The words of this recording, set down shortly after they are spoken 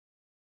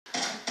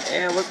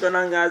Hey, what's going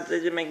on, guys?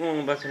 This is making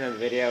one back to another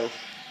video,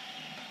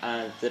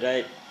 and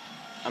today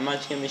I'm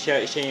actually going to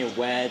be showing you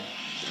where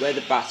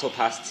the battle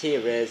pass tier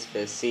is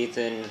for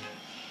season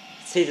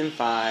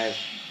 5,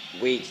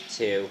 week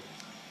 2.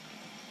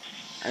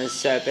 And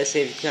so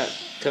basically, if you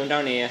come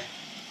down here,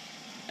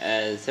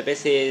 so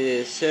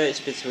basically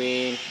search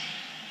between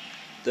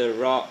the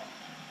rock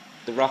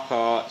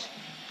arch,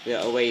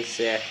 the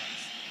oasis,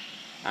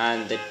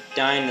 and the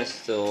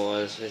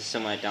dinosaurs is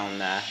somewhere down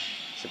there.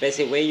 So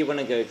basically, where you want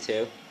to go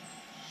to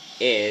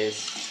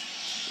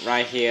is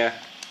right here,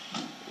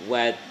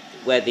 where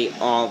the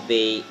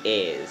RV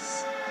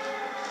is.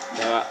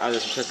 So I'll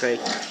just quickly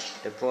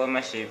deploy my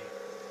ship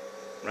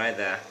right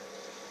there,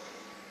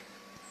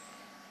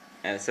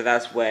 and so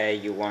that's where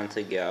you want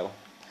to go.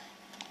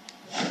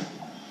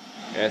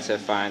 You have to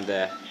find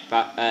the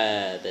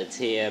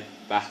tier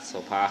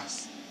battle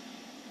pass.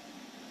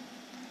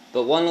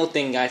 But one little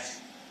thing,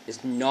 guys,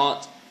 it's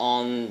not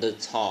on the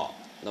top.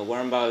 The one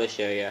I'm about to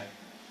show you,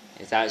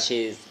 it's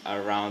actually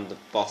around the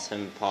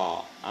bottom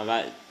part. I've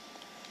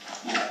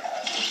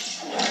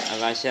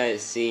actually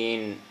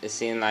seen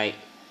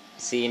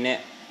it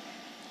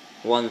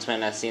once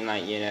when I seen,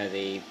 like, you know,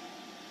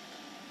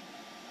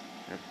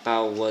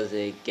 about was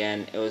it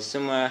again? It was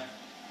somewhere.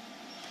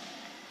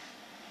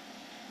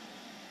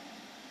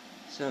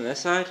 So on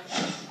this side.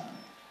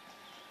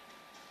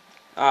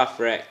 Ah,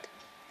 frick!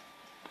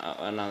 Oh,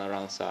 I'm on the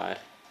wrong side.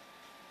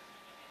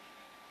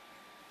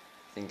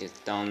 I think it's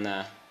down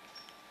there.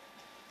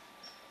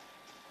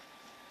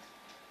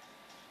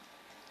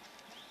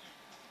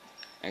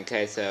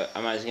 Okay, so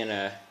I'm actually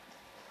gonna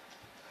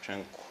try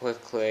and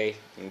quickly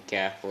and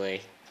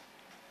carefully.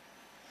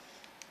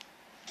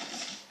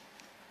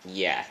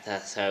 Yeah,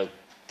 that's so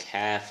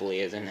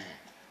carefully, isn't it?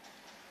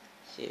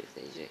 Jeez,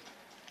 AJ.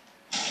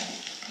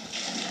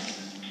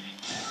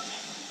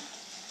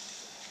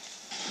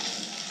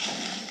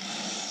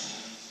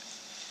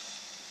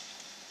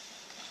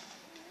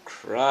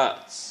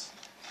 Cruts.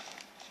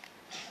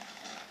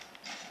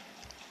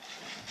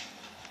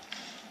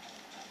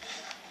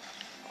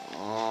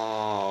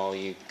 Oh,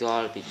 you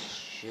gotta be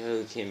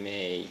joking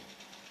me.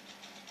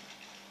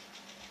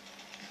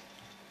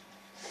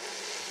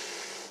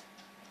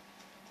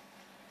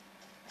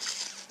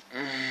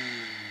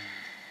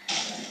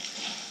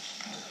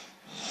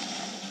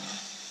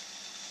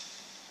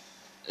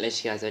 Literally,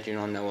 guys, I do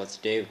not know what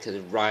to do because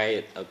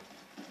right up.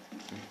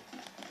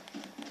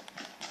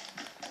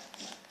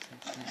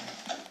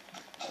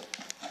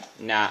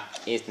 Nah,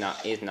 it's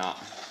not. It's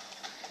not.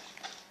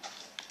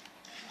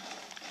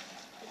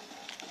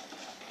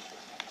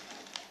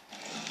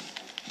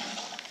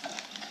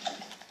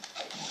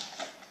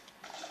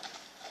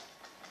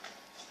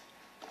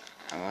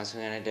 And what's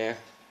we gonna do?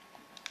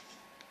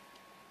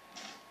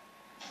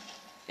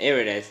 Here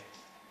it is.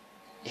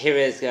 Here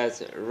it is,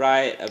 guys.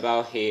 Right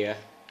about here.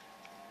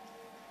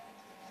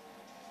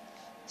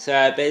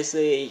 So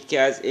basically,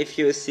 guys, if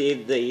you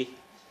see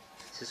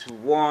just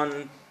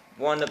one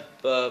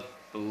above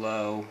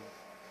below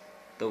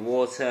the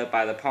water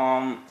by the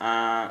palm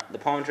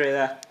tree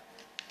there,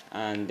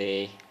 and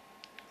the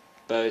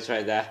boats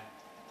right there,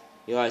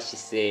 you'll actually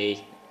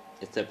see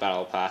it's a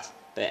battle pass.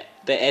 But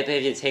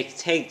if you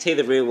take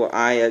the route what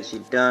I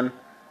actually done,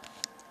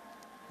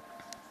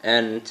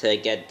 and to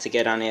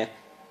get on here,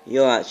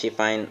 you'll actually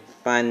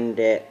find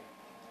it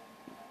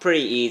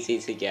pretty easy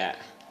to get.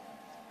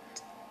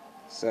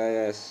 So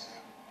yes,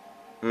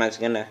 I'm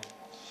actually gonna.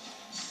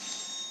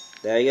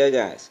 There you go,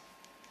 guys.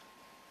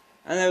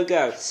 And there we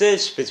go.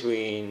 Search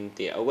between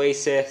the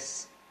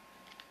oasis.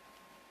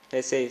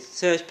 They say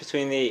search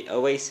between the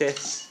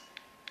oasis,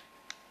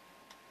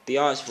 the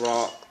arch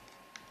rock,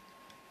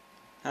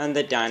 and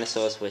the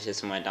dinosaurs, which is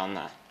somewhere down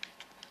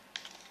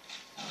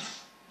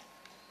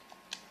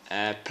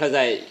there.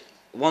 Plus,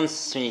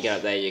 once when you get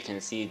up there, you can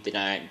see the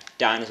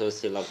dinosaurs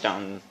still look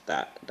down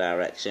that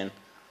direction.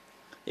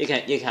 You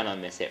cannot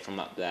miss it from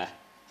up there.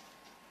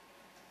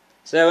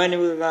 So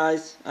anyway,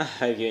 guys, I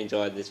hope you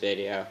enjoyed this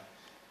video,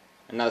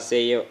 and I'll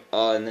see you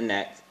all in the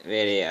next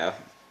video.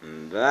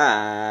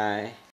 Bye.